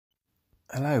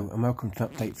Hello and welcome to an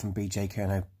update from BJ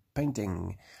Kerno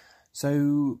Painting.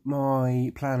 So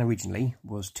my plan originally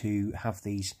was to have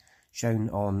these shown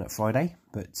on Friday,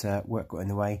 but work got in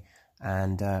the way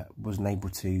and wasn't able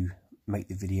to make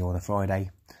the video on a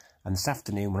Friday. And this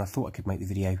afternoon, when I thought I could make the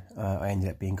video, I ended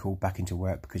up being called back into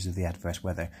work because of the adverse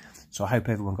weather. So I hope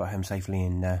everyone got home safely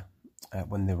and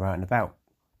when they were out and about.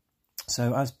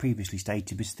 So as previously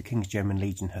stated, this is the King's German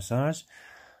Legion Hussars.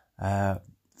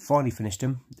 Finally finished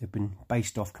them. They've been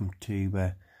based off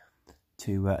to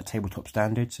a tabletop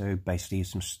standard, so basically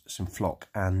some flock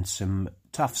and some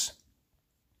tufts.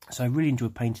 So I really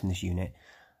enjoyed painting this unit.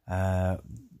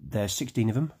 There's 16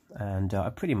 of them, and I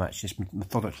pretty much just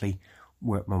methodically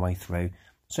worked my way through.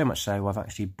 So much so I've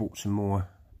actually bought some more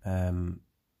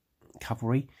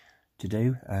cavalry to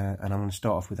do, and I'm going to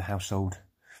start off with the household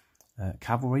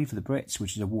cavalry for the Brits,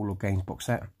 which is a Warlord Games box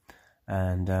set,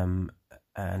 and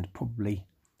probably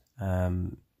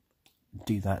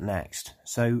do that next.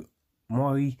 So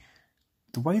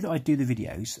the way that I do the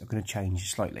videos are going to change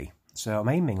slightly. So I'm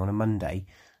aiming on a Monday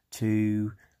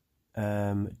to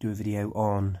do a video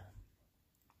on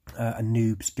a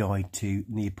noob's guide to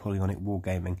Napoleonic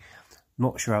wargaming.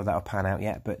 Not sure how that'll pan out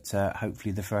yet, but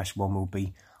hopefully the first one will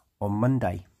be on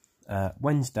Monday.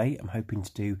 Wednesday I'm hoping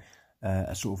to do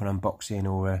a sort of an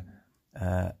unboxing or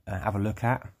have a look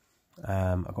at.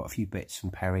 I've got a few bits from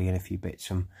Perry and a few bits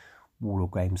from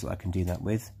Warlord Games that I can do that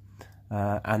with.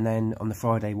 And then on the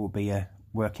Friday will be a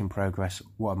work in progress,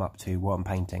 what I'm up to, what I'm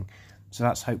painting. So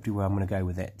that's hopefully where I'm going to go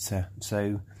with it.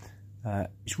 So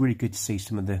it's really good to see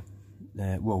some of the,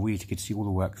 really good to see all the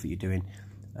work that you're doing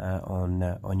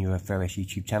on your various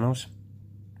YouTube channels.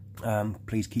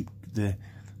 Please keep the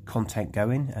content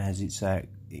going, as it's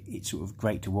sort of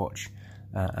great to watch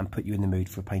and put you in the mood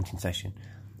for a painting session.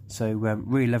 So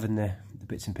really loving the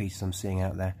bits and pieces I'm seeing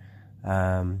out there.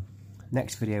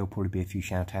 Next video will probably be a few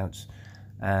shout outs,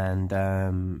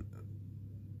 and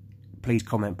please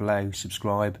comment below,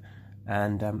 subscribe,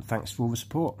 and thanks for all the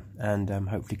support, and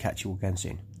hopefully catch you all again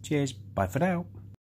soon. Cheers, bye for now.